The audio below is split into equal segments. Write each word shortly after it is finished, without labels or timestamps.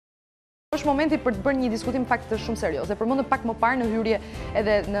Është momenti për të bërë një diskutim pak të shumë serioz. E përmendëm pak më parë në hyrje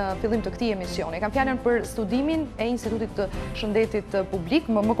edhe në fillim të këtij emisioni. Kam fjalën për studimin e Institutit të Shëndetit Publik,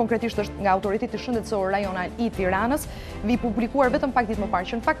 më konkretisht është nga Autoriteti Shëndetësor Rajonal i Tiranës, vi publikuar vetëm pak ditë më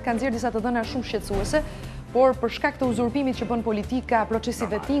parë, që në fakt kanë nxjerrë disa të dhëna shumë shqetësuese, por për shkak të uzurpimit që bën politika, procesi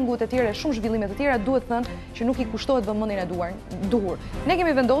vettingut e tjera, shumë zhvillime të tjera, duhet thënë që nuk i kushtohet vëmendjen e duhur. Ne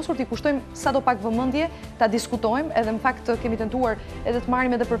kemi vendosur të i kushtojmë sadopak vëmendje, ta diskutojmë, edhe në fakt kemi tentuar edhe të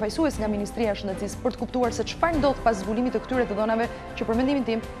marrim edhe përfaqësues nga Ministria e Shëndetësisë për të kuptuar se çfarë ndodh pas zbulimit të këtyre të dhënave që për mendimin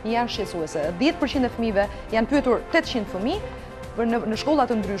tim janë shqetësuese. 10% e fëmijëve janë pyetur 800 fëmijë në shkolla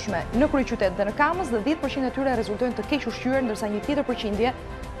të ndryshme në kryeqytet dhe në Kamës, dhe 10% e tyre rezultojnë të keq ushqyer, ndërsa një tjetër përqindje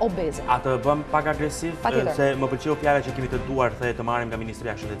obeze. A të bëm pak agresiv, se më pëlqeu fjala që kemi të duar të marrim nga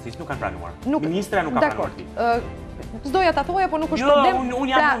Ministria e Shëndetësisë, nuk kanë pranuar. Ministra nuk ka pranuar ti. S'doja ta thoja, por nuk është problem.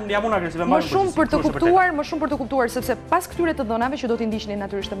 Unë jam unë agresive. Më shumë për të kuptuar, sepse pas këtyre të dhënave që do t'i ndiqnin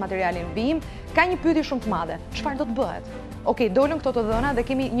natyrisht materialin vijim, ka një pyetje shumë të madhe. Çfarë do të bëhet? Okej, dolën këto të dhëna dhe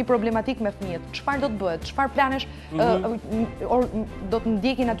kemi një problematik me fëmijët. Çfarë do të bëhet? Çfarë planesh do të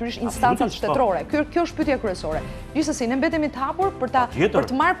ndjekin natyrisht instancat shtetërore? Kjo është pyetja kryesore. Gjithsesi, ne mbetemi të hapur për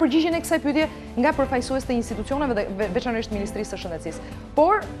të marrë përgjigjen e kësaj pyetje nga përfaqësues të institucioneve dhe veçanërisht Ministrisë së Shëndetësisë.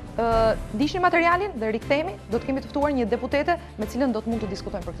 Por ndiqni materialin dhe rikthehemi, do të kemi të ftuar një deputete me cilën do të mund të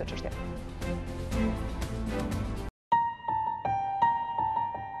diskutojmë për këtë çështje.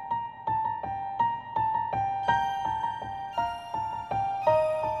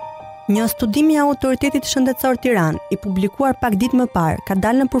 Një studim i Autoritetit Shëndetësor Tiranë, i publikuar pak ditë më parë, ka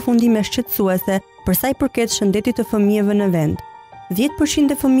dalë në përfundime shqetësuese për sa i përket shëndetit të fëmijëve në vend.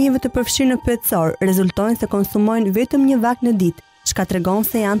 10% e fëmijëve të përfshirë në pyetësor rezultojnë se konsumojnë vetëm një vak në ditë, çka tregon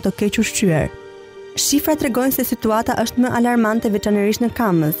se janë të keq ushqyer. Shifrat tregojnë se situata është më alarmante veçanërisht në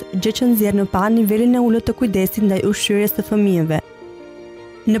Kamës, gjë që nxjerr në pa nivelin e ulët të kujdesit ndaj ushqyerjes së fëmijëve.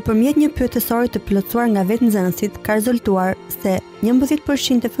 Nëpërmjet një pyetësori të plotësuar nga vetë nxënësit, ka rezultuar se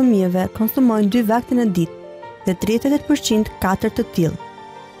 11% e fëmijëve konsumojnë 2 vakte në ditë dhe 38% 4 të tillë.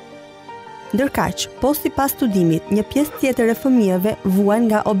 Ndërkaq, po sipas studimit, një pjesë tjetër e fëmijëve vuajnë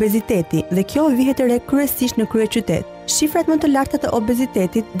nga obeziteti dhe kjo vihet re kryesisht në kryeqytet. Shifrat më të larta të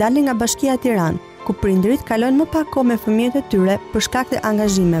obezitetit dalin nga Bashkia e Tiranë, ku prindërit kalojnë më pak kohë me fëmijët e tyre për shkak të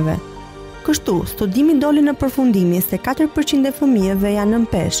angazhimeve. Kështu, studimi doli në përfundimi se 4% e fëmijëve janë nën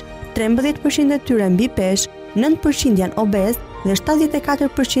peshë, 13% e tyre mbi peshë, 9% janë obez dhe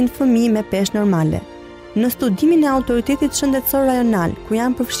 74% fëmijë me peshë normale. Në studimin e Autoritetit Shëndetësor Rajonal, ku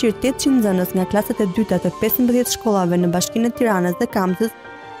janë përfshirë 800 nxënës nga klasat e dyta të 15 shkollave në Bashkinë e Tiranës dhe Kamsës,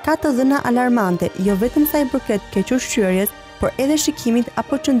 ka të dhëna alarmante, jo vetëm sa i përket keq ushqyerjes, por edhe shikimit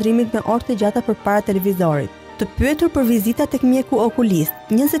apo qëndrimit me orë të gjata përpara televizorit. Të pyetur për vizita tek mjeku okulist,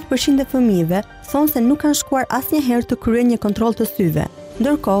 20% e fëmijëve thonë se nuk kanë shkuar asnjëherë të kryejnë një kontroll të syve,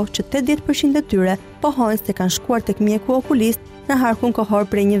 ndërkohë që 80% e tyre pohojnë se kanë shkuar tek mjeku okulist në harkun kohor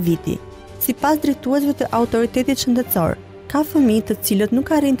prej një viti. Sipas drejtuesve të Autoritetit Shëndetësor, ka fëmijë të cilët nuk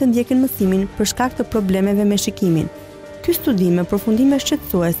arrin të ndjekin mësimin për shkak të problemeve me shikimin. Ky studim me përfundime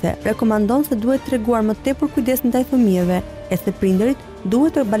shqetësuese rekomandon se duhet treguar më tepër kujdes ndaj fëmijëve e se prindërit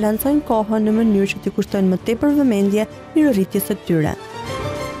duhet të balancojnë kohën në mënyrë që t'i kushtojnë më tepër vëmendje mirëritjes së tyre.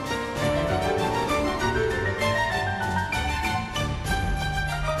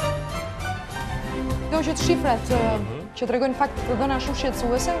 Kjo që të shifrat që tregojnë fakt të dhëna shumë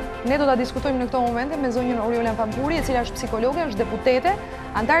shqetësuese, ne do ta diskutojmë në këto momente me zonjën Oriola Pampuri, e cila është psikologe, është deputete,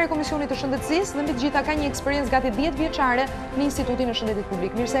 antare e Komisionit të Shëndetësisë dhe mbi të gjitha ka një eksperiencë gati 10 vjeçare në Institutin e Shëndetit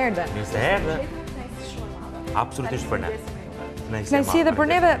Publik. Mirë se erdhe. Mirë se erdhe. Absolutisht për ne. Kënaqësi edhe për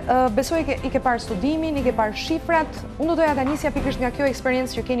neve, besoj i ke parë studimin, i ke parë shifrat. Unë do doja ta nisja pikërisht nga kjo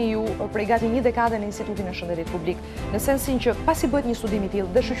eksperiencë që keni ju prej gati një dekade në Institutin e Shëndetit Publik, në sensin që pasi bëhet një studim i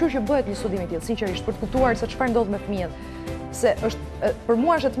tillë, dhe shoqyr që bëhet një studim i tillë, sinqerisht për të kuptuar se çfarë ndodh me fëmijët, se është për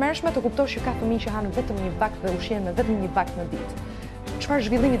mua është e tmerrshme të kuptosh që ka fëmijë që hanë vetëm një vakt dhe ushqehen me vetëm një vakt në ditë. Çfarë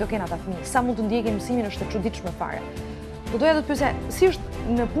zhvillimi do kenë ata fëmijë? Sa mund të ndjekin mësimin është e çuditshme fare. Do doja të të pyesja, si është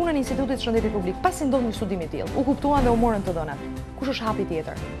në punën e Institutit të Shëndetit Publik, pasi ndodh një studim i tillë, u kuptuan dhe u morën të dhënat. Kush është hapi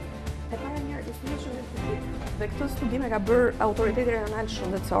tjetër? E para njëherë Instituti i Shëndetit Publik. Dhe këtë studim e ka bërë Autoriteti Rajonal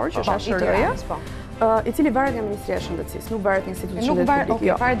Shëndetësor, që është SHR-ja, i cili varet nga Ministria e Shëndetësisë, nuk varet nga Instituti i Shëndetit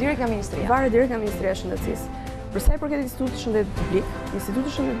Publik. Nuk varet direkt nga Ministria. Varet direkt nga Ministria e Shëndetësisë. Për sa i përket Institutit të Shëndetit Publik, Instituti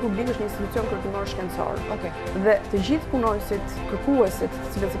i Shëndetit Publik është një institucion kërkimor shkencor. Dhe të gjithë punonjësit, kërkuesit,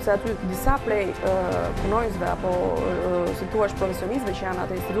 cilët sepse aty disa prej punonjësve apo si thua profesionistëve që janë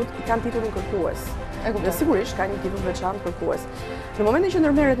atë institut, kanë titullin kërkues. Dhe sigurisht ka një titull veçantë kërkues. Në momentin që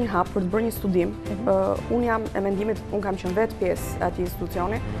ndërmerret një hap për të bërë një studim, unë jam e mendimit, unë kam qenë vetë pjesë atij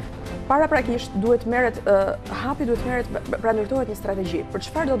institucioni, paraprakisht duhet merret hapi duhet merret pra ndërtohet një strategji. Për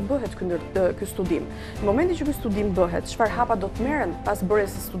çfarë do të bëhet ky studim? Në momentin që ky studim bëhet, çfarë hapa do të merren pas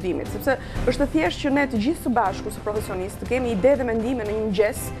bërjes së studimit? Sepse është thjesht që ne të gjithë së bashku si profesionistë të kemi ide dhe mendime në një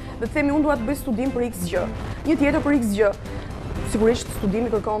mëngjes dhe të themi unë dua të bëj studim për X gjë. Një tjetër për X gjë. Sigurisht studimi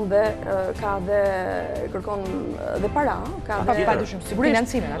kërkon dhe para, ka dhe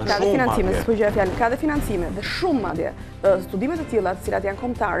financime, ka dhe financime dhe shumë madje. Studimet e tilla, të cilat janë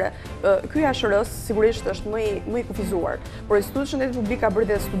kombëtare, ky ASHR-s sigurisht është më i kufizuar, por Instituti i Shëndetit Publik ka bërë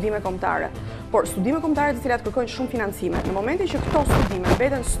dhe studime kombëtare. Por studime kombëtare të cilat kërkojnë shumë financime, në momentin që këto studime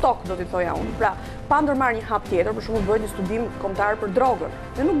mbeten stok, do t'i thoja unë, pra pa ndërmarrë një hap tjetër, për shembull bëhet një studim kombëtar për drogën,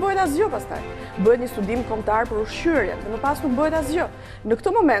 dhe nuk bëhet asgjë pastaj. Bëhet një studim kombëtar për ushqyerjen, dhe më pas nuk bëhet asgjë. Në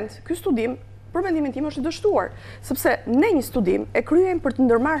këtë moment, ky studim për mendimin tim është i dështuar, sepse ne një studim e kryejmë për të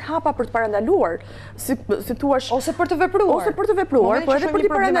ndërmarrë hapa për të parandaluar, si thua, ose për të vepruar, po edhe për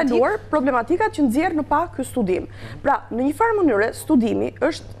të parandaluar problematikat që nxjerr në pa ky studim. Pra, në një farë mënyre, studimi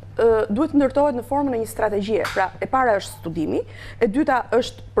duhet ndërtohet në formën e një strategjie. Pra, e para është studimi, e dyta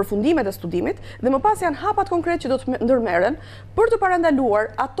është përfundimet e studimit, dhe më pas janë hapat konkret që do të ndërmerren për të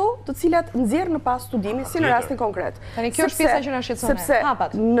parandaluar ato të cilat nxjerr në pas studimi, si në rastin konkret. Tani kjo është pjesa që na shqetëson,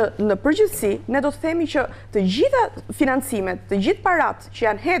 hapat. Sepse në përgjithësi ne do të themi që të gjitha financimet, të gjithë parat që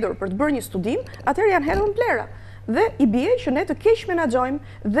janë hedhur për të bërë një studim, atëherë janë hedhur në plera. Dhe i bie që ne të keq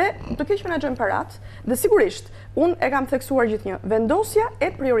menaxhojmë parat, dhe sigurisht unë e kam theksuar gjithnjë, vendosja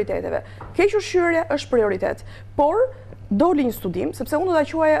e prioriteteve. Keq ushqyerja është prioritet, por doli një studim, sepse unë do ta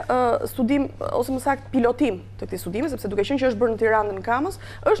quaj studim ose më saktë pilotim të këtij studimi, sepse duke qenë që është bërë në Tiranë dhe në Kamës,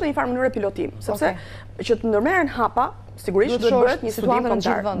 është në një farë mënyrë pilotim, sepse që të ndërmerren hapa, sigurisht duhet bëhet një studim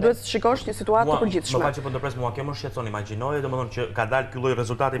kombëtar. Duhet shikosh një situatë të përgjithshme. Më fal që po ndërpres, mua kjo më shqetëson, imagjinoje domethënë që ka dalë ky lloj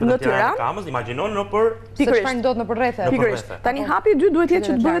rezultati në Tiranë dhe Kamës, imagjinoni në për çfarë ndodh në rrethe. Pikërisht. Tani hapi i dytë duhet jetë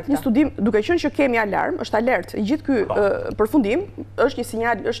që të bëhet një studim, duke qenë që kemi alarm, është alert, i gjithë ky përfundim është një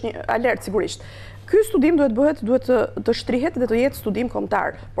sinjal, është një alert sigurisht. Ky studim duhet të shtrihet dhe të jetë studim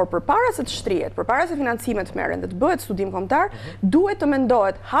kombëtar, por përpara se të shtrihet, përpara se financimet të merren dhe të bëhet studim kombëtar, duhet të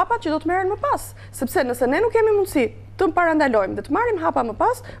mendohet hapat që do të merren më pas, sepse nëse ne nuk kemi mundësi të parandalojmë dhe të marrim hapa më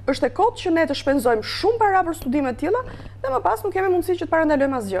pas, është e kotë që ne të shpenzojmë shumë para për studime të tilla dhe më pas nuk kemi mundësi që të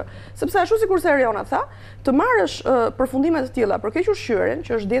parandalojmë asgjë. Sepse ashtu sikurse Eriona tha, të marrësh përfundime të tilla për keq ushqyerjen,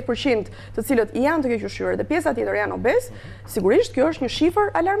 që është 10% të cilët janë të keq ushqyer dhe pjesa tjetër janë obez, sigurisht kjo është një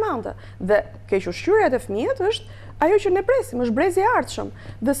shifër alarmante. Dhe keq ushqyerja e fëmijët është ajo që ne presim, është brezi i ardhshëm.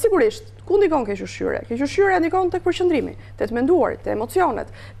 Dhe sigurisht, ku ndikon keq ushqyerja? Keq ushqyerja ndikon tek përqendrimi, tek menduarit, tek emocionet,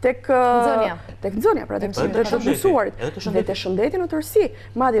 tek nxënia, pra tek mësuarit, dhe tek shëndeti në tërësi.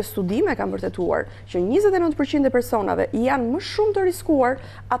 Madje studime kanë vërtetuar që 29% e personave janë më shumë të riskuar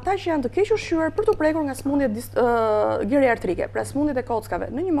ata që janë të keq ushqyer për të prekur nga sëmundjet geriatrike, pra sëmundjet e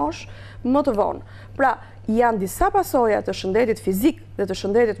kockave në një moshë më të vonë. Pra, janë disa pasoja të shëndetit fizik dhe të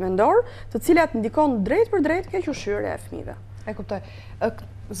shëndetit mendor, të cilat ndikon drejt për drejt keq ushqyerja e fëmijëve. E kuptoj.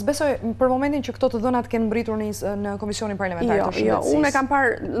 S'besoj për momentin që këto të dhënat kanë mbritur në Komisionin Parlamentar të Shëndetësisë. Jo, unë e kam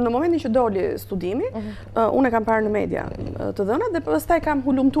parë në momentin që doli studimi, unë e kam parë në media të dhënat dhe pastaj kam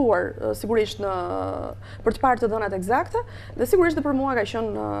hulumtuar sigurisht për të parë të dhënat eksakte dhe sigurisht dhe për mua ka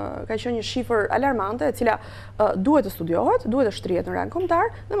qenë një shifër alarmante e cila duhet të studiohet, duhet të shtrihet në rang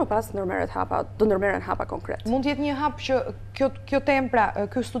kombëtar dhe më pas të ndërmerren hapa konkret. Mund të jetë një hap që kjo temë, pra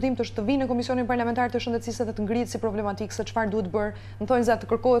ky studim të vinë në Komisionin Parlamentar të Shëndetësisë dhe të ngrihet si problematikë se çfarë duhet bërë, në thonjza të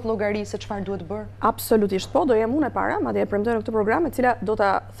kërkohet llogari se çfarë duhet bërë? Absolutisht po, do jem unë e para, madje e premtoj në këtë program, e cila do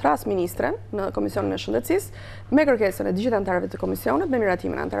ta thras ministren në Komisionin e Shëndetësisë me kërkesën e gjithë anëtarëve të komisionit, me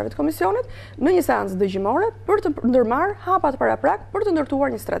miratimin e anëtarëve të komisionit, në një seancë dëgjimore për të ndërmarrë hapat paraprak për të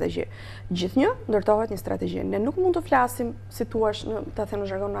ndërtuar një strategji. Gjithnjë ndërtohet një strategji. Ne nuk mund të flasim, si thua, ta them në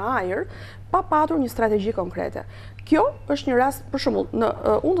zhargon në ajër, pa patur një strategji konkrete. Kjo është një rast, për shembull,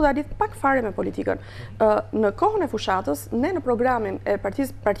 unë do ta lidh pak fare me politikën. Në kohën e fushatës, ne në programin e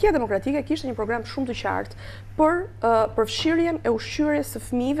Partia Demokratike kishte një program shumë të qartë për përfshirjen e ushqyerjes së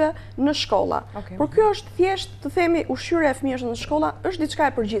fëmijëve në shkolla. Por kjo është thjesht të themi ushqyerja e fëmijëve në shkolla është diçka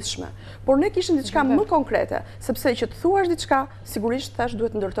e përgjithshme. Por ne kishim diçka më konkrete, sepse që të thuash diçka, sigurisht thash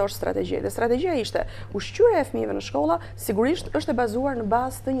duhet të ndërtosh strategji. Dhe strategjia ishte ushqyerja e fëmijëve në shkolla sigurisht është e bazuar në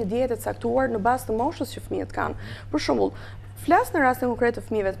bazë të një diete të caktuar, në bazë të moshës që fëmijët kanë. Për shembull, flas në rastin konkret të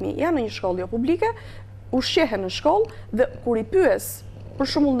fëmijëve të mi, janë në një shkollë jo publike, ushqehen në shkollë dhe kur i pyes, për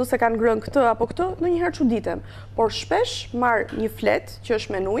shembull nëse kanë ngrënë këtë apo këtë, ndonjëherë çuditem, por shpesh marr një flet që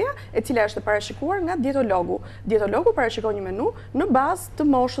është menuja, e cila është e parashikuar nga dietologu. Dietologu parashikon një menu në bazë të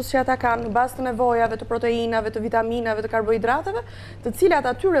moshës që ata kanë, në bazë të nevojave, të proteinave, të vitaminave, të karbohidrateve, të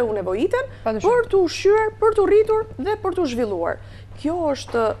cilat atyre u nevojiten për të ushqyer, për të rritur dhe për të zhvilluar. Kjo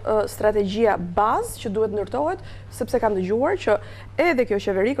është strategjia bazë që duhet ndërtohet, sepse kam dëgjuar që edhe kjo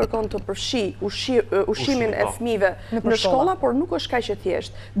qeveri kërkon të përfshi ushimin e fëmijëve në shkolla, por nuk është kaq e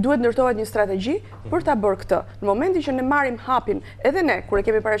thjeshtë. Duhet ndërtohet një strategji për ta bërë këtë. Në momentin që ne marrim hapin, edhe ne kur e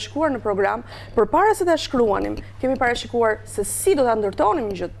kemi parashikuar në program, përpara se ta shkruanim, kemi parashikuar se si do ta ndërtonim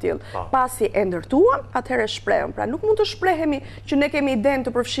një gjë të tillë. Pasi e ndërtuam, atëherë shprehëm. Pra nuk mund të shprehemi që ne kemi idenë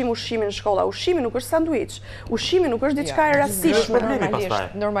të përfshim ushimin në shkolla. Ushimi nuk është sanduiç. Ushimi nuk është diçka e rastishme.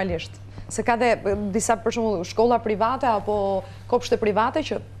 Normalisht. Se ka dhe disa për shembull shkolla private apo kopshte private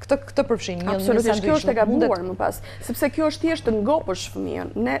që këtë përfshin. Absolutisht, kjo është e gabuar më pas, sepse kjo është thjesht të ngopësh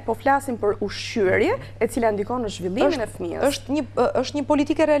fëmijën. Ne po flasim për ushqyerje e cila ndikon në zhvillimin e fëmijës. Është një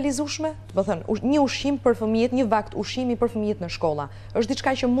politikë e realizueshme, do të thënë, një ushqim për fëmijët, një vakt ushqimi për fëmijët në shkolla. Është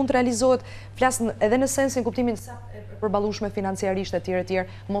diçka që mund të realizohet, flas edhe në sensin kuptimin sa përballueshme financiarisht etj etj,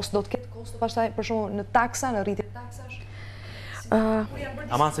 mos do të ketë kosto pastaj për shembull në taksa, në rritje taksash.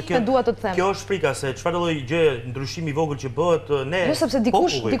 Ama se kjo është frika se çfarë lloj gjë ndryshimi i vogël që bëhet ne. Jo, sepse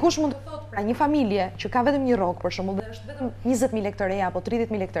dikush mund të thotë, pra një familje që ka vetëm një rrog për shembull dhe është vetëm 20.000 lekë të reja apo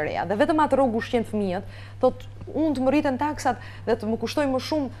 30.000 lekë të reja dhe vetëm atë rrog ushqen fëmijët, thotë unë të më rriten taksat dhe të më kushtoj më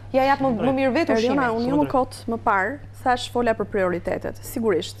shumë, ja jap më mirë vetë ushqimin. Unë më kot më parë thash fola për prioritetet.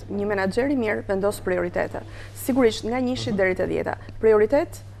 Sigurisht, një menaxher i mirë vendos prioritete. Sigurisht, nga 1 deri te 10.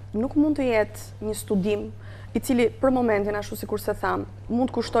 Prioritet nuk mund të jetë një studim i cili për momentin, ashtu sikur se tham, mund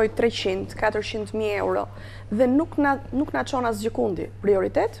të kushtoj 300-400.000 euro dhe nuk na çon asgjë kundi.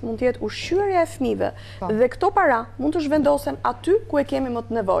 Prioritet mund të jetë ushqyerja e fëmijëve dhe këto para mund të zhvendosen aty ku e kemi më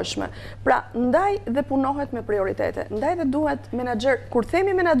të nevojshme. Pra, ndaj dhe punohet me prioritete. Ndaj dhe duhet menaxher, kur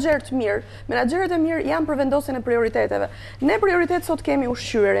themi menaxher të mirë, menaxherët e mirë janë për vendosjen e prioriteteve. Ne prioritet sot kemi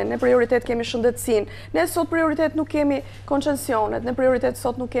ushqyerjen, ne prioritet kemi shëndetësinë, ne sot prioritet nuk kemi koncesionet, ne prioritet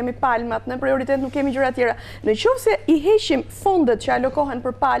sot nuk kemi palmat, ne prioritet nuk kemi gjëra tjera. Në qoftë se i heqim fondet që alokohen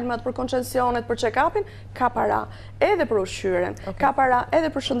për palmat, për koncesionet, për check-upin, ka para edhe për ushqyerjen, ka para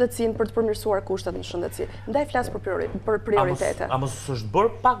edhe për shëndetësinë, për të përmirësuar kushtet në shëndetësi. Ndaj flas për prioritete. A mos është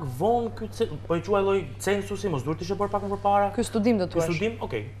bërë pak vonë ky, po e quaj lloj censusi, mos duhet të ishte bërë pak më përpara? Ky studim do të thuash. Ky studim,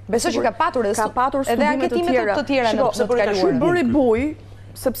 okay. Besoj që ka patur edhe anketime të tjera në të kaluar. Bëri buj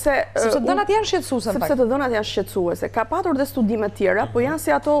sepse dhënat janë shqetësuese. Sepse të dhënat janë shqetësuese. Ka patur dhe studime të tjera, po janë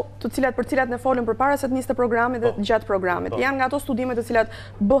si ato për cilat ne folëm përpara se të nisë programi dhe gjatë programit. Janë nga ato studime të cilat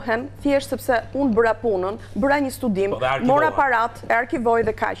bëhen thjesht sepse unë bëra punën, bëra një studim, mora parat, e arkivoj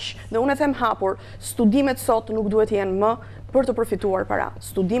dhe kaq. Dhe unë e them hapur, studimet sot nuk duhet të jenë më për të përfituar para.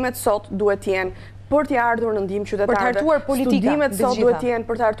 Studimet sot duhet të jenë për t'i ardhur në ndihmë qytetarëve. Për të hartuar politika. Studimet sot duhet të jenë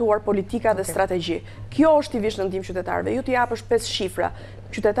për të hartuar politika dhe strategji. Kjo është i vish në ndihmë qytetarëve. Ju t'i japësh 5 shifra.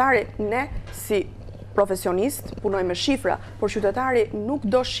 Qytetari, ne si profesionist punoj me shifra, por qytetari nuk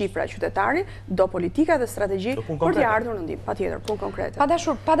do shifra, qytetari do politika dhe strategji për t'i ardhur në ndihmë, patjetër, punë konkrete. Pa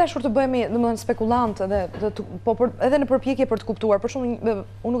dashur të bëhemi, domethënë, spekulant edhe në përpjekje për të kuptuar. Për shembull,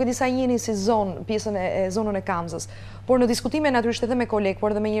 unë nuk e di sa jeni si pjesën e zonën e Kamzës, por në diskutime natyrisht edhe me kolegë,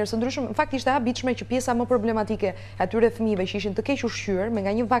 por edhe me njerëz të ndryshëm, në fakt ishte e habitshme që pjesa më problematike e atyre fëmijëve që ishin të keq ushqyer me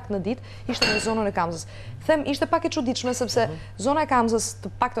nga një vakt në ditë ishte në zonën e Kamzës. Them ishte pak e çuditshme sepse zona e Kamzës,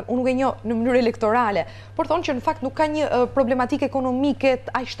 të paktën unë nuk e njoh në mënyrë elektorale, por thonë që në fakt nuk ka një problematikë ekonomike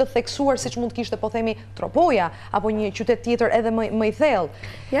aq të theksuar siç mund të kishte, po themi, Tropoja apo një qytet tjetër edhe më i thellë.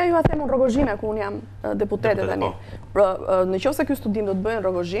 Ja, ju a them unë Rogozhina ku unë jam deputete tani. Në qoftë se ky studim do të bëhen në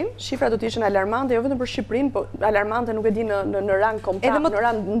Rogozhin, shifrat do të ishin alarmante jo vetëm për Shqipërinë, po alarmante nuk e di në rang kombëtar, në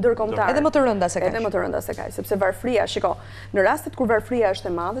rang ndërkombëtar. Edhe më të rënda se kaq. Edhe më të rënda se kaq, sepse varfëria, shiko, në rastet kur varfëria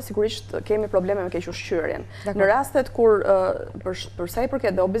është e madhe, sigurisht kemi probleme me keq ushqyerjen. Në rastet kur për sa i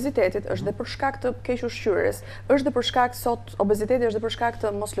përket dhe obezitetit, është dhe për shkak të keq ushqyerjes, është dhe për shkak sot obeziteti është dhe për shkak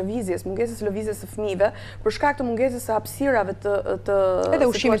të moslëvizjes, mungesës së lëvizjes së fëmijëve, për shkak të mungesës së hapësirave të edhe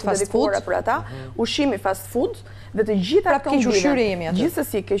ushqimit fast food për ata, ushqimi fast food dhe të gjitha këto keq ushqyerje jemi aty.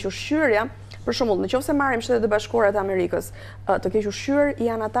 Gjithsesi keq ushqyerja. Për shembull, nëse marrim Shtetet e Bashkuara të Amerikës, të keq ushqyer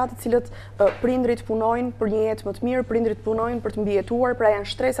janë ata të cilët prindrit punojnë për një jetë më të mirë, prindrit punojnë për të mbijetuar, pra janë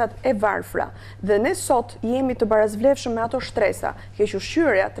shtresat e varfra. Dhe ne sot jemi të barazvlefshëm me ato shtresa. Keq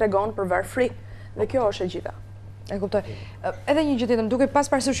ushqyerja tregon për varfëri dhe kjo është e gjitha. E kuptoj. Edhe një gjë tjetër, duke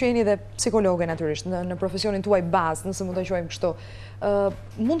pas parasysh që jeni dhe psikologe natyrisht në profesionin tuaj bazë, nëse mund ta quajmë kështu.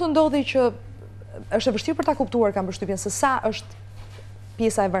 Mund të ndodhi që është e vështirë për ta kuptuar, kam përshtypjen, se sa është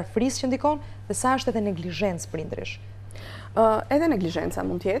pjesa e varfërisë që ndikon dhe sa është edhe neglizhencë prindërish. Edhe neglizhenca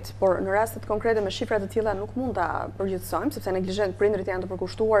mund të jetë, por në rastet konkrete me shifra të tilla nuk mund ta përgjithësojmë, sepse neglizhent prindrit janë të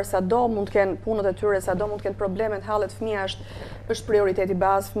përkushtuar, sado mund të kenë punët e tyre, sado mund të kenë probleme të hallet, fëmia është prioriteti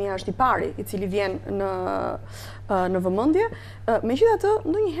bazë, fëmia është i pari, i cili vjen në vëmendje. Megjithatë,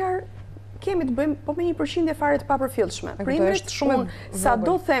 ndonjëherë kemi të bëjmë po me një përqindje fare të papërfillshme. Prindrit, sa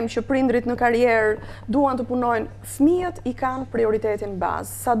do them që prindrit në karrierë duan të punojnë, fëmijët i kanë prioritetin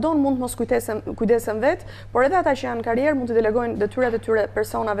bazë. Sa do mund të mos kujdesen vetë, por edhe ata që janë në karrierë mund të delegojnë detyrat e tyre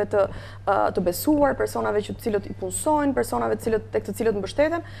personave të besuar, personave që të cilët i punësojnë, personave tek të cilët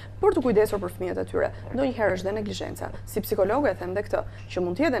mbështeten për të kujdesur për fëmijët e tyre. Ndonjëherë është dhe neglizhenca. Si psikologe e them dhe këtë, që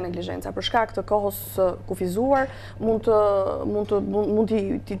mund të jetë neglizhenca për shkak të kohës kufizuar, mund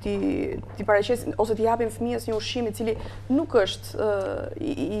t'i paraqesin ose t'i japin fëmijës një ushqim i cili nuk është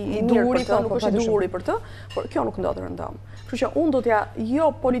i mirë për të, nuk është i duhur për të, por kjo nuk ndodh rëndom. Kështu që unë do t'ja, jo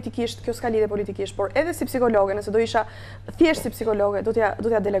politikisht, kjo s'ka lidhje politikisht, por edhe si psikologe, nëse do isha thjesht si psikologe, do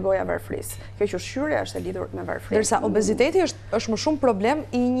t'ja delegoja varfërisë. Kjo që ushqyerja është e lidhur me varfërinë. Ndërsa obeziteti është më shumë problem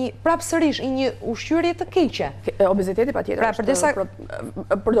i një prapsërish i një ushqyerje të keqe. Obeziteti patjetër është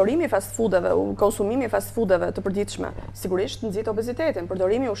përdorimi i fast foodeve, konsumimi i fast foodeve të përditshme, sigurisht nxit obezitetin.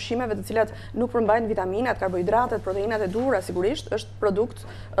 Përdorimi i ushqimeve të cilat nuk përmbajnë vitaminat, karbohidratet, proteinat e duhura, sigurisht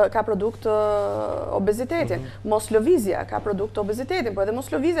ka produkt obezitetin. Moslëvizja ka produkt obezitetin, po edhe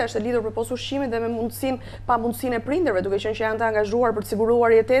moslëvizja është e lidhur përpos ushqimit dhe me pamundësinë e prindërve, duke qenë që janë të angazhuar për të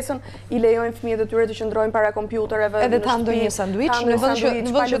siguruar jetesën, i lejojnë fëmijët e tyre të qëndrojnë para kompjutereve. Edhe ta ndonjë sanduiç, në vend që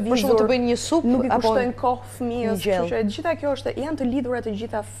për shembull të bëjnë një supë, nuk i kushtojnë kohë fëmijës, kështu që gjitha kjo janë të lidhura të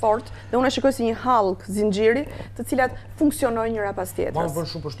gjitha fort, dhe unë e shikoj si një hallk zinxhiri, të cilat funksionojnë njëra pas tjetrës. Ma më bën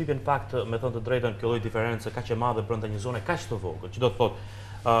shumë përshtypje në fakt, me thënë të drejtën, kjo lloj diferencë kaq e madhe brenda një zone kaq të vogël, që do të thotë,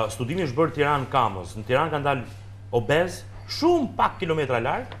 studimi është bërë Tiranë-Kamës. Në Tiranë kanë dalë obez, shumë pak kilometra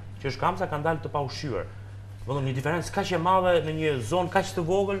larg, që është Kamsa, kanë dalë të paushqyer. Domethënë një diferencë kaq e madhe në një zonë kaq të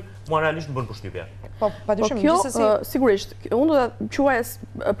vogël, mua realisht më bën përshtypje. Po kjo sigurisht, unë do ta quaj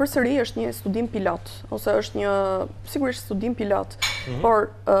përsëri është një studim pilot, ose është një sigurisht studim pilot, por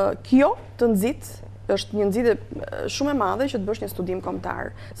kjo të nxit është një nxitje shumë e madhe që të bësh një studim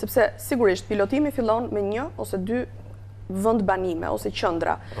kombëtar, sepse sigurisht pilotimi fillon me 1 ose 2 vend banime ose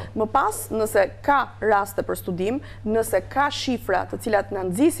qendra. Më pas, nëse ka raste për studim, nëse ka shifra të cilat na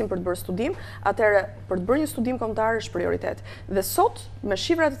nxisin për të bërë studim, atëherë për të bërë një studim kombëtar është prioritet. Dhe sot, me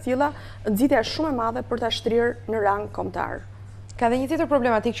shifra të tilla, nxitja është shumë e madhe për ta shtrirë në rang kombëtar. Ka dhe një tjetër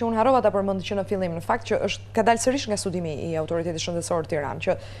problematik që unë harrova ta përmend që në fillim, në fakt që ka dalë sërish nga studimi i Autoritetit Shëndetësor të Tiranë,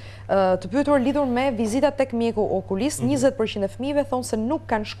 që të pyetur lidhur me vizitat tek mjeku okulist, 20% e fëmijëve thonë se nuk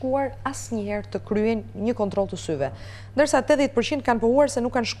kanë shkuar asnjëherë të kryen një kontroll të syve. Ndërsa 80% kanë pohuar se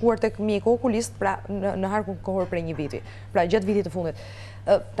nuk kanë shkuar tek mjeku okulist pra në harkun kohor prej një viti, pra gjatë vitit të fundit.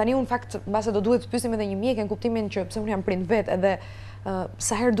 Tani unë fakt mbase do duhet të pyesim edhe një mjek në kuptimin që pse unë jam prind vet edhe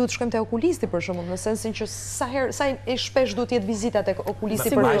sa herë duhet shkojmë te okulisti për shembull, në sensin që sa e shpesh duhet jetë vizita tek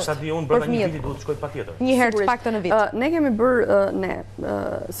okulisti për sa di unë brenda një viti duhet të shkoj patjetër. Një herë të paktën në vit. Ne kemi bërë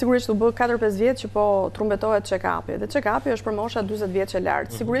sigurisht u bë 4-5 vjet që po trumbetohet check-upi. Dhe check-upi është për mosha 40 vjeç e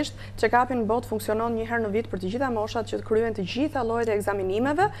lartë. Sigurisht check-upi në botë funksionon një herë në vit për të gjitha moshat që të kryen të gjitha llojet e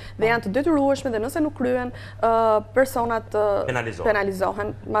ekzaminimeve dhe janë të detyrueshme dhe nëse nuk kryen personat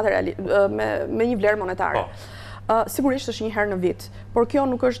penalizohen me një vlerë monetare. Sigurisht është një herë në vit, por kjo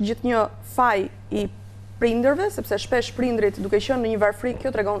nuk është gjithnjë faj i prindërve, sepse shpesh prindrit duke qenë në një varfëri,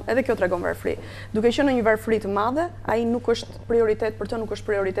 kjo tregon varfëri. Duke qenë në një varfëri të madhe, ai nuk është prioritet për të, nuk është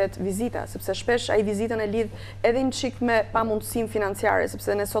prioritet vizita, sepse shpesh ai vizitën e lidh edhe një çik me pamundësinë financiare,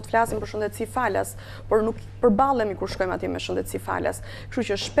 sepse ne sot flasim për shëndetësi falas, por nuk përballemi kur shkojmë atje me shëndetësi falas. Kështu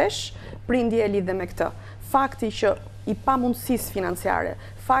që shpesh prindja e lidh dhe me këtë. Fakti që i pamundësisë financiare,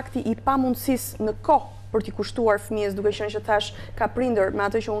 fakti i pamundësisë në kohë për t'i kushtuar fëmijës, duke qenë që thash ka prindër me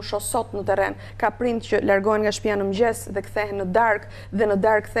atë që unë shoh sot në terren, ka prind që largohen nga shtëpia në mëngjes dhe kthehen në darkë dhe në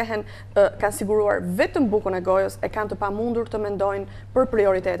darkë kthehen kanë siguruar vetëm bukën e gojës, e kanë të pamundur të mendojnë për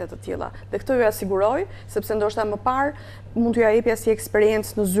prioritete të tilla. Dhe këtë ju asiguroj, sepse ndoshta më parë mund t'ju japja si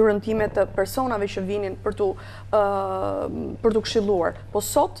eksperiencë në zyrën time të personave që vinin për t'u këshilluar. Po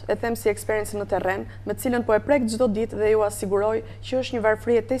sot e them si eksperiencë në terren, me të cilën po e prek çdo ditë dhe ju asiguroj që është një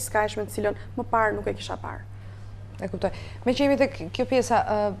varfëri e tejskajshme të cilën më parë nuk e kisha parë. E kuptoj. Me që jemi tek kjo pjesa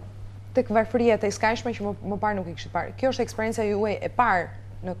tek varfëria e tejskajshme që më parë nuk e kishit parë. Kjo është eksperjenca juaj e parë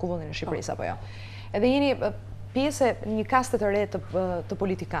në Kuvullin e Shqipërisë apo jo? Edhe jeni pjesë një kaste të re të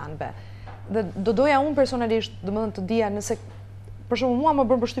politikanëve. Dhe do doja unë personalisht, domethënë të dija nëse për shembull mua më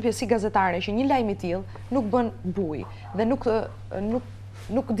bën përshtypje si gazetare që një lajm i tillë nuk bën buj dhe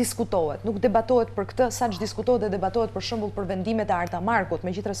nuk diskutohet, nuk debatohet për këtë, saç diskutohet dhe debatohet për shembull për vendimet e Arta Markut,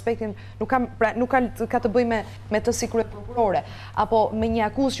 me gjithë respektin, nuk ka të bëjë me të si kryeprokurore, apo me një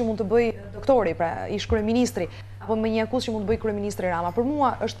akuzë që mund të bëjë doktori, pra ish kryeministri, apo me një akuzë që mund të bëjë kryeministri Rama. Për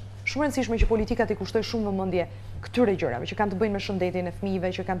mua është shumë rëndësishme që politikat i kushtojnë shumë vëmendje këtyre gjërave që kanë të bëjnë me shëndetin e fëmijëve,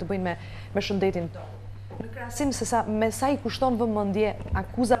 që kanë të bëjnë me shëndetin tonë. Në krahasim me sa I kushton vëmendje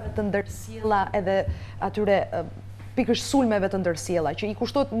akuzave të ndërsjella edhe atyre pikërisht sulmeve të ndërsjella, që I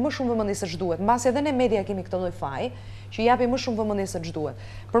kushtohet më shumë vëmendje se ç'duhet. Mbas edhe ne media kemi këtë lloj faji, që japi më shumë vëmendje se ç'duhet.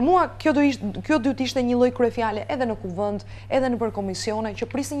 Për mua kjo duhet të ishte një lloj kryefjale edhe në kuvend, edhe nëpër komisione, që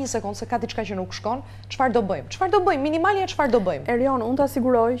prisni një sekond se ka diçka që nuk shkon, çfarë do bëjmë? Çfarë do bëjmë? Minimalja çfarë do bëjmë? Erion, unë të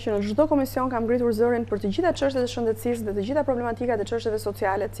siguroj që në çdo komision kam ngritur zërin për të gjitha çështjet e shëndetësisë dhe të gjitha problematikat e çështjeve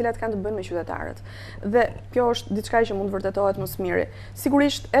sociale, të cilat kanë të bëjnë me qytetarët. Dhe kjo është diçka që mund të vërtetohet më së miri.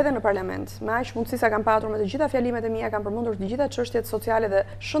 Sigurisht edhe në parlament, me aq mundësi sa kam patur me të gjitha fjalimet e mia, kam përmendur të gjitha çështjet sociale dhe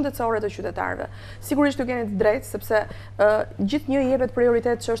shëndetësore të qytetarëve. Sigurisht ju keni të drejtë sepse gjithnjë I jepet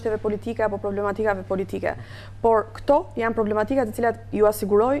prioritet çështjeve politike apo problematikave politike. Por këto janë problematika të cilat ju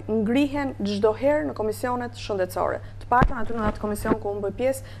asiguroj ngrihen çdo herë në komisionet shëndetësore. Të paktën aty në atë komision ku unë bëj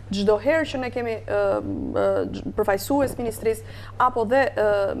pjesë, çdo herë që ne kemi përfaqësues ministrisë apo dhe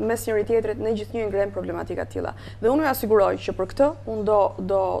mes njëri tjetrit ne gjithnjë ngrehem problematika të tilla. Dhe unë ju asiguroj që për këtë unë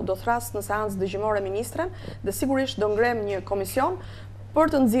do thras në seancë dëgjimore ministren dhe sigurisht do ngrehem një komision për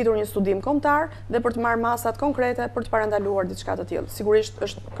të nxitur një studim kombëtar dhe për të marrë masat konkrete për të parandaluar diçka të tillë. Sigurisht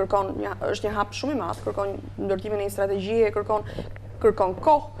është një hap shumë I madh, kërkon ndërtimin e një strategjie, kërkon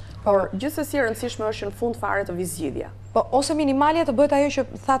kohë, por gjithsesi rëndësishme është në fund fare të vi zgjidhja. Po, ose minimalja të bëhet ajo që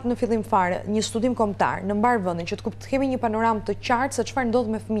thatë në fillim fare, një studim kombëtar në mbar vendin që të kemi një panoramë të qartë se çfarë ndodh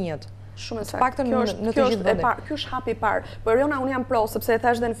me fëmijët. Shumë saktë. Kjo është hapi I parë. Po Eriona, unë jam pro, sepse e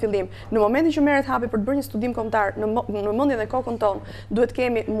thash dhe në fillim. Në momentin që merret hapi për të bërë një studim kombëtar në mendjen dhe kokën tonë, duhet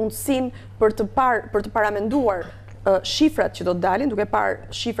kemi mundësinë për të paramenduar shifrat që do të dalin, duke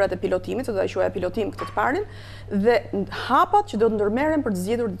parë shifrat e pilotimit, se do ta quaja pilotim këtë të parin, dhe hapat që do të ndërmerren për të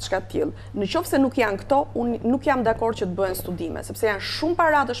zgjedhur diçka të tillë. Nëse nuk janë këto, unë nuk jam dakord që të bëhen studime, sepse janë shumë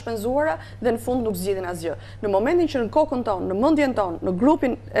para të shpenzuara dhe në fund nuk zgjidhin asgjë. Në momentin që në kokën tonë, në mendjen tonë, në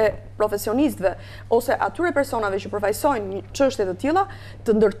grupin e profesionistëve ose atyre personave që përfaqësojnë çështje të tilla,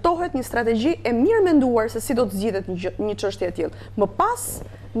 të ndërtohet një strategji e mirë menduar se si do të zgjidhet një çështje e tillë. Më pas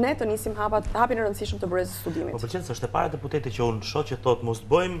ne të nisim hapin e rëndësishëm të bërjes së studimit. Po pëlqen se është e para deputeti që unë shoh që thotë mos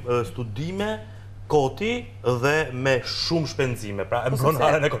bëjmë studime koti dhe me shumë shpenzime, pra e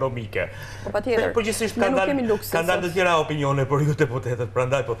mbronarën ekonomike. Po patjetër. Përgjithsisht kanë dalë të tjera opinione për ju deputetët,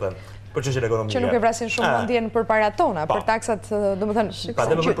 prandaj po them. Për çështjen ekonomike. Që nuk e vrasin shumë mendjen për parat tona, për taksat,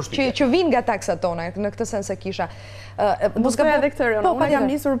 domethënë që vinë nga taksat tona, në këtë sens e kisha. Mos ka edhe këtë rënë. Unë jam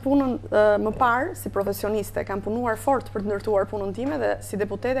nisur punën më parë si profesioniste, kam punuar fort për të ndërtuar punën time dhe si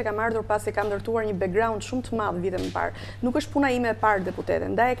deputete kam ardhur pasi kam ndërtuar një background shumë të madh vite më parë. Nuk është puna ime e parë deputete,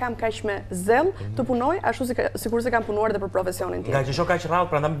 ndaj e kam kaq me zell të punoj ashtu sikurse kam punuar edhe për profesionin tim. Nga që shoh kaq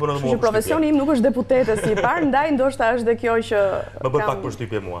rrallë, prandaj më bën edhe mua. Profesioni im nuk është deputete si I parë, ndaj ndoshta është dhe kjo që më bën pak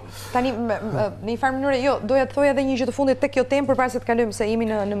përshtypje mua. Tani në një farë mënyrë, jo, doja të thoja edhe një gjë të fundit tek kjo temë përpara se të kalojmë se jemi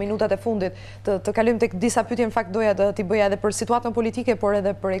në minutat e fundit, të kalojmë tek disa pyetje në fakt doja t'i bëja edhe për situatën politike, por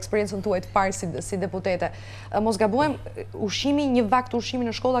edhe për eksperiencën tuaj të parë si deputete. Mos gabuajmë, ushqimi, një vakt ushqimi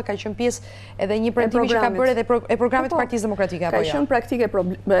në shkolla ka qenë pjesë edhe një premtimi që ka bërë edhe e programit të Partisë Demokratike apo jo? Ka qenë praktike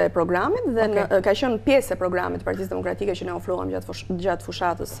e programit dhe ka qenë pjesë e programit të Partisë Demokratike që ne ofruam gjatë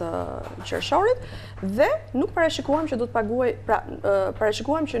fushatës qershorit dhe nuk parashikuam që do të paguaj,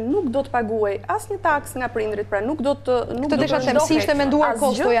 parashikuam që nuk do të paguaj asnjë taks nga prindrit, pra nuk do të si ishte menduar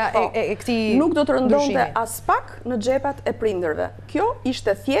kostoja e këtij nuk do të rëndonte as pak në xhepat e prindërve. Kjo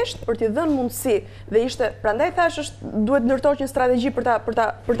ishte thjesht për t'i dhënë mundësi dhe ishte, prandaj thash duhet ndërtohet një strategji për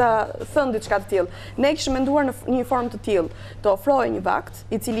ta thënë diçka të tillë. Ne kishim menduar në një formë të tillë, të ofrohej një vakt,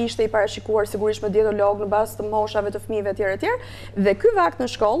 I cili ishte I parashikuar sigurisht me dietolog në bazë të moshave të fëmijëve etj. Dhe ky vakt në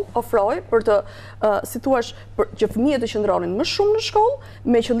shkollë ofrohej për të si thua që fëmijët të qëndronin më shumë në shkollë,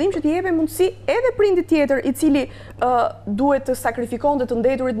 me qëllim që t'i jepej mundësi edhe prindit tjetër I cili duhet të sakrifikonte të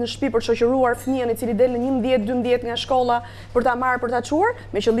ndeturit në shtëpi për të shoqëruar fëmijën I cili del në 11-12 nga shkolla për ta marrë për ta çuar,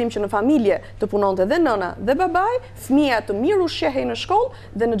 me qëllim që në familje të punonte dhe nëna dhe babai, fëmia të mirë ushqehej në shkollë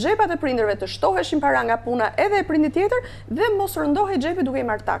dhe në xhepat e prindërve të shtoheshin para nga puna edhe e prindit tjetër dhe mos rëndohej xhepi duke I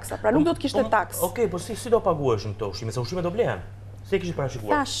marrë taksa. Pra nuk do të kishte taks. Okej, po si do paguheshin këto ushqime? Se ushqimet do blehen. Si e kishin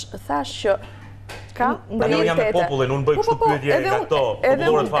parashikuar? Thash që ka prioritete. Jam me popullin, unë bëj kështu pyetje nga këto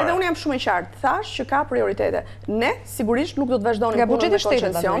popullorët fare. Edhe unë jam shumë I qartë. Thash që ka prioritete. Ne sigurisht nuk do të vazhdonim punën me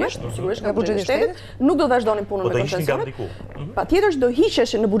koncesionet, sigurisht nga buxheti I shtetit, nuk do të vazhdonim punën me koncesionet. Patjetër që do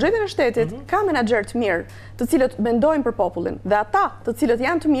hiqeshin në buxhetin e shtetit ka menaxher të mirë, të cilët mendojnë për popullin. Dhe ata, të cilët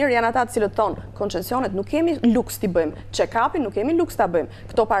janë të mirë, janë ata të cilët thonë, koncesionet nuk kemi luks t'i bëjmë, check-upin nuk kemi luks ta bëjmë.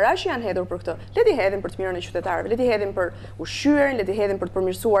 Këto para që janë hedhur për këtë, le t'i hedhin për të mirën e qytetarëve, le t'i hedhin për ushqyerjen, le t'i hedhin për të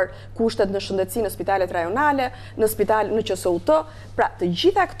përmirësuar kushtet në shëndetësi në spitalet rajonale, në QSUT. Pra, të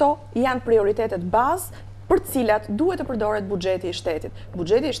gjitha këto janë prioritetet bazë për cilat duhet të përdoret buxheti i shtetit.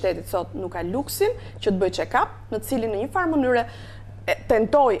 Buxheti i shtetit sot nuk ka luksin që të bëjë check-up, në cilin në një farë mënyre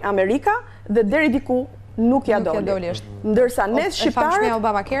tentoi Amerika dhe deri diku nuk ja doli. Ndërsa ne shqiptarët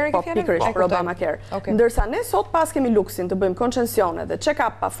Obamacare, po pikërisht për Obamacare. Ndërsa ne sot pas kemi luksin të bëjmë koncensione dhe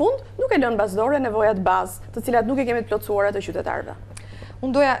check-up pafund, nuk e lënë bazdore nevojat bazë, të cilat nuk e kemi të plotësuara të qytetarëve.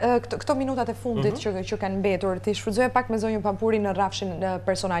 Unë doja këto minutat e fundit që kanë mbetur, të shfrytëzoja pak me zonjën Pampuri në rrafshin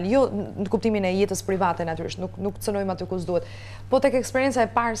personal, jo në kuptimin e jetës private natyrisht, nuk cënojmë aty ku s'duhet, po tek eksperienca e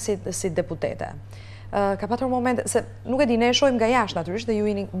parë si deputete. Ka patur momente, se nuk e di, ne e shohim nga jashtë natyrisht dhe ju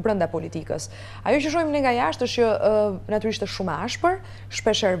jeni brenda politikës. Ajo që shohim ne nga jashtë është që natyrisht është shumë ashpër,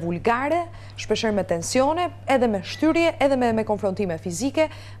 shpeshherë vulgare, shpeshherë me tensione, edhe me shtyrje, edhe me konfrontime fizike,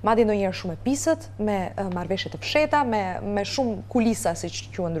 madje ndonjëherë shumë e pisët, me marrëveshje të fsheta, me shumë kulisa, siç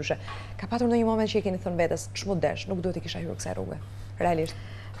quhen ndryshe. Ka patur ndonjë moment që e keni thënë vetes, ç'mudesh, nuk duhet të kisha hyrë kësaj rruge. Realisht.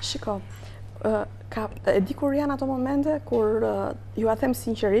 Shiko, e di kur janë ato momente kur ju a them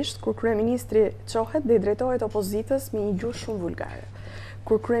sinqerisht, kur kryeministri çohet dhe i drejtohet opozitës me një gjuhë shumë vulgare.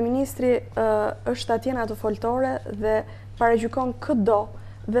 Kur kryeministri është atje në ato foltore dhe paragjykon çdo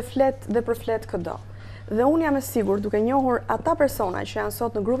dhe flet dhe përflet çdo. Dhe unë jam e sigur, duke njohur ata persona që janë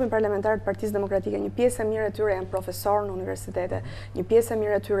sot në grupin parlamentar të Partisë Demokratike, një pjesë e mirë e tyre janë profesor në universitete, një pjesë e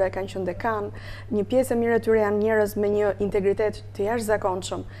mirë e tyre kanë qenë dekan, një pjesë e mirë e tyre janë njerëz me një integritet të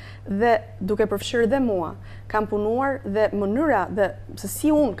jashtëzakonshëm. Dhe duke përfshirë dhe mua, kam punuar dhe mënyra dhe se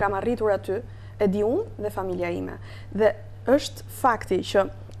si unë kam arritur aty, e di unë dhe familja ime. Dhe është fakti që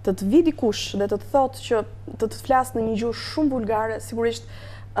të vi dikush dhe të thotë që të flasë në një gjuhë shumë vulgare, sigurisht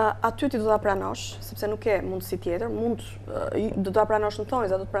aty ti do ta pranosh, sepse nuk ke mundësi tjetër, do ta pranosh në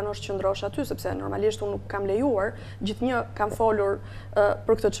thonjza, do të pranosh që qëndrosh aty, sepse normalisht unë nuk kam lejuar, gjithnjë kam folur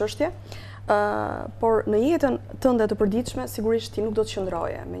për këtë çështje. Por në jetën tënde të përditshme, sigurisht ti nuk do të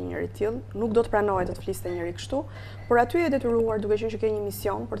qëndroje me një njeri tillë, nuk do të pranoje të fliste njëri kështu, por aty je detyruar, duke qenë që ke një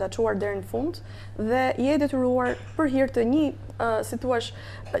mision për ta çuar deri në fund, dhe je detyruar për hir të një, si thua,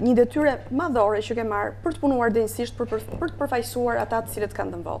 një detyre madhore që ke marrë për të punuar denjësisht për të përfaqësuar ata të cilët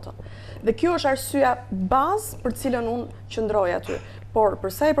kanë dhënë votën. Dhe kjo është arsyeja bazë për të cilën unë qëndroj aty. Por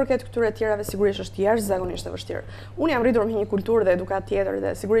për sa i përket këtyre tjerave, sigurisht është jashtëzakonisht e vështirë. Unë jam rritur me një kulturë dhe edukat tjetër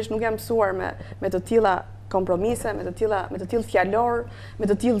dhe sigurisht nuk jam mësuar me të tilla kompromise, me të tillë fjalor,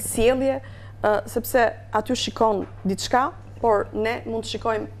 me të tillë sjellje, sepse aty shikon diçka, por ne mund të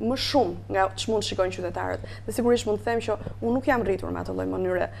shikojmë më shumë nga ç'mund të shikojnë qytetarët. Dhe sigurisht mund të them që unë nuk jam rritur me atë lloj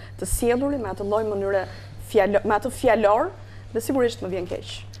mënyre të sjellurit, me atë lloj mënyre me atë fjalor, dhe sigurisht më vjen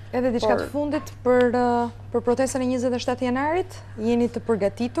keq. Edhe diçka të fundit për protestën e 27 janarit, jeni të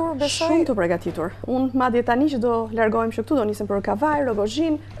përgatitur, besoj? Shumë të përgatitur. Unë madje tani që do largohem që këtu, do nisim për Kavaj,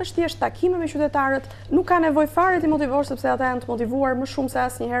 Rogozhin, është thjesht takime me qytetarët, nuk ka nevojë fare të motivosh sepse ata janë të motivuar më shumë se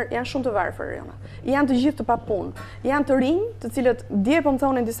asnjëherë, janë shumë të varfër jona. Janë të gjithë të papunë, janë të rinj, të cilët dje po më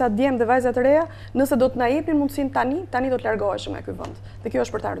thonin disa djemë dhe vajza të reja, nëse do të na jepnin mundësinë tani do të largoheshim nga ky vend. Dhe kjo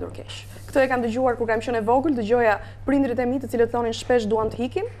është për të ardhur keq. Këtë e kam dëgjuar kur kam qenë e vogël, dëgjoja prindrit e mi të cilët thonin shpesh duam të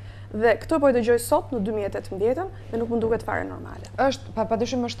hikim. Dhe këtë po e dëgjoj sot në 2018 dhe nuk më duket fare normale.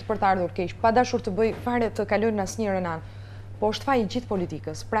 Padyshim është për të ardhur keq, pa dashur të bëj fare të kaloj në asnjërin anë. Po është faji gjithë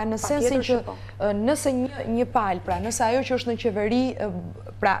politikës. Pra në sensin që nëse një palë, pra nëse ajo që është në qeveri,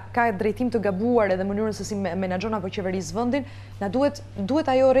 pra ka drejtim të gabuar edhe mënyrën se si menaxhon apo qeverisë vendin, na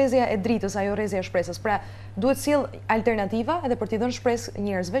duhet ajo rrezja e dritës, ajo rrezja e shpresës. Pra duhet sjell alternativa edhe për t'i dhënë shpresë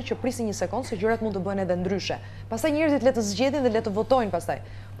njerëzve që prisin një sekondë se gjërat mund të bëhen edhe ndryshe. Pastaj njerëzit le të zgjedhin dhe le të votojnë pastaj.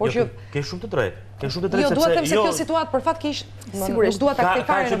 Por që ke shumë të drejtë. Ke shumë të drejtë sepse duhet të them se kjo situatë për fat keq nuk dua ta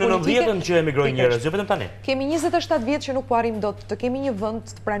kthej në politikë. Ka që emigrojnë njerëz, jo vetëm tani. Kemi 27 vjet që nuk po arrim dot të kemi një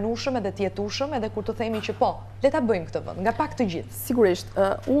vend të pranueshëm edhe të jetueshëm, edhe kur të themi që po, le ta bëjmë këtë vend, nga pak të gjithë. Sigurisht,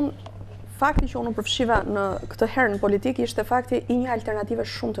 fakti që unë përfshiva në këtë herë në politikë ishte fakti i një alternative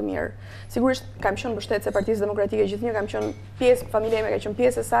shumë të mirë. Sigurisht kam qenë mbështetëse e Partisë Demokratike gjithnjë, kam qenë pjesë, familja ime ka qenë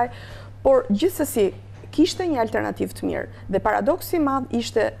pjesë e saj, por gjithsesi kishte një alternativë të mirë. Dhe paradoksi i madh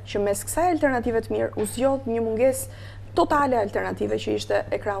ishte që mes kësaj alternative të mirë u zgjodh një mungesë totale alternative që ishte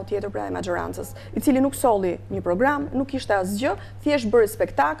ekranu tjetër pra e maxhorancës, i cili nuk solli një program, nuk ishte asgjë, thjesht bëri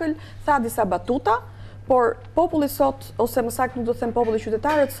spektakël, tha disa batuta, por populli sot, ose më saktë nuk do të them populli,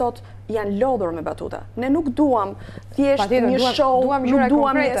 qytetarët sot janë lodhur me batuta. Ne nuk duam thjesht një show, nuk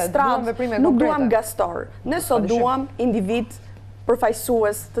duam një estradë, nuk duam gastor. Ne sot duam individ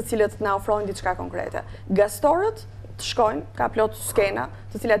përfaqësues të cilët na ofrojnë diçka konkrete. Gastorët të shkojnë, ka plot skena,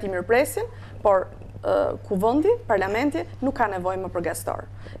 të cilat i mirëpresin, por kuvendi, parlamenti, nuk ka nevojë më për gastor.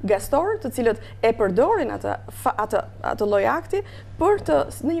 Gastor të cilët e përdorin atë lloj akti për të,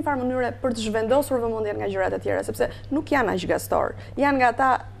 në një farë mënyre, për të zhvendosur vëmendjen nga gjërat e tjera, sepse nuk janë aq gastor. Janë nga ata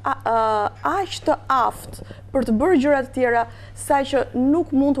aq të aftë për të bërë gjëra të tjera, saqë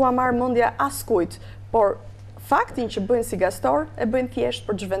nuk mund t'u marrë mendja askujt, por faktin që bëjnë si gastor e bëjnë thjesht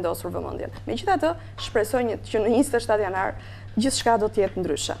për të zhvendosur vëmendjen. Megjithatë, shpresoj që në 27 janar gjithçka do të jetë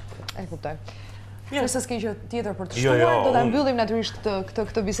ndryshe. E kuptoj. Nëse s'ke gjë tjetër për të shtuar, do ta mbyllim natyrisht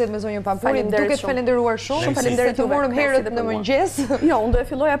këtë bisedë me zonjën Pampuri. Duke të falenderuar shumë. Faleminderit të morëm herët në mëngjes. Jo, unë do e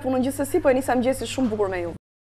filloja punën gjithsesi, po e nisa mëngjesin shumë bukur me ju.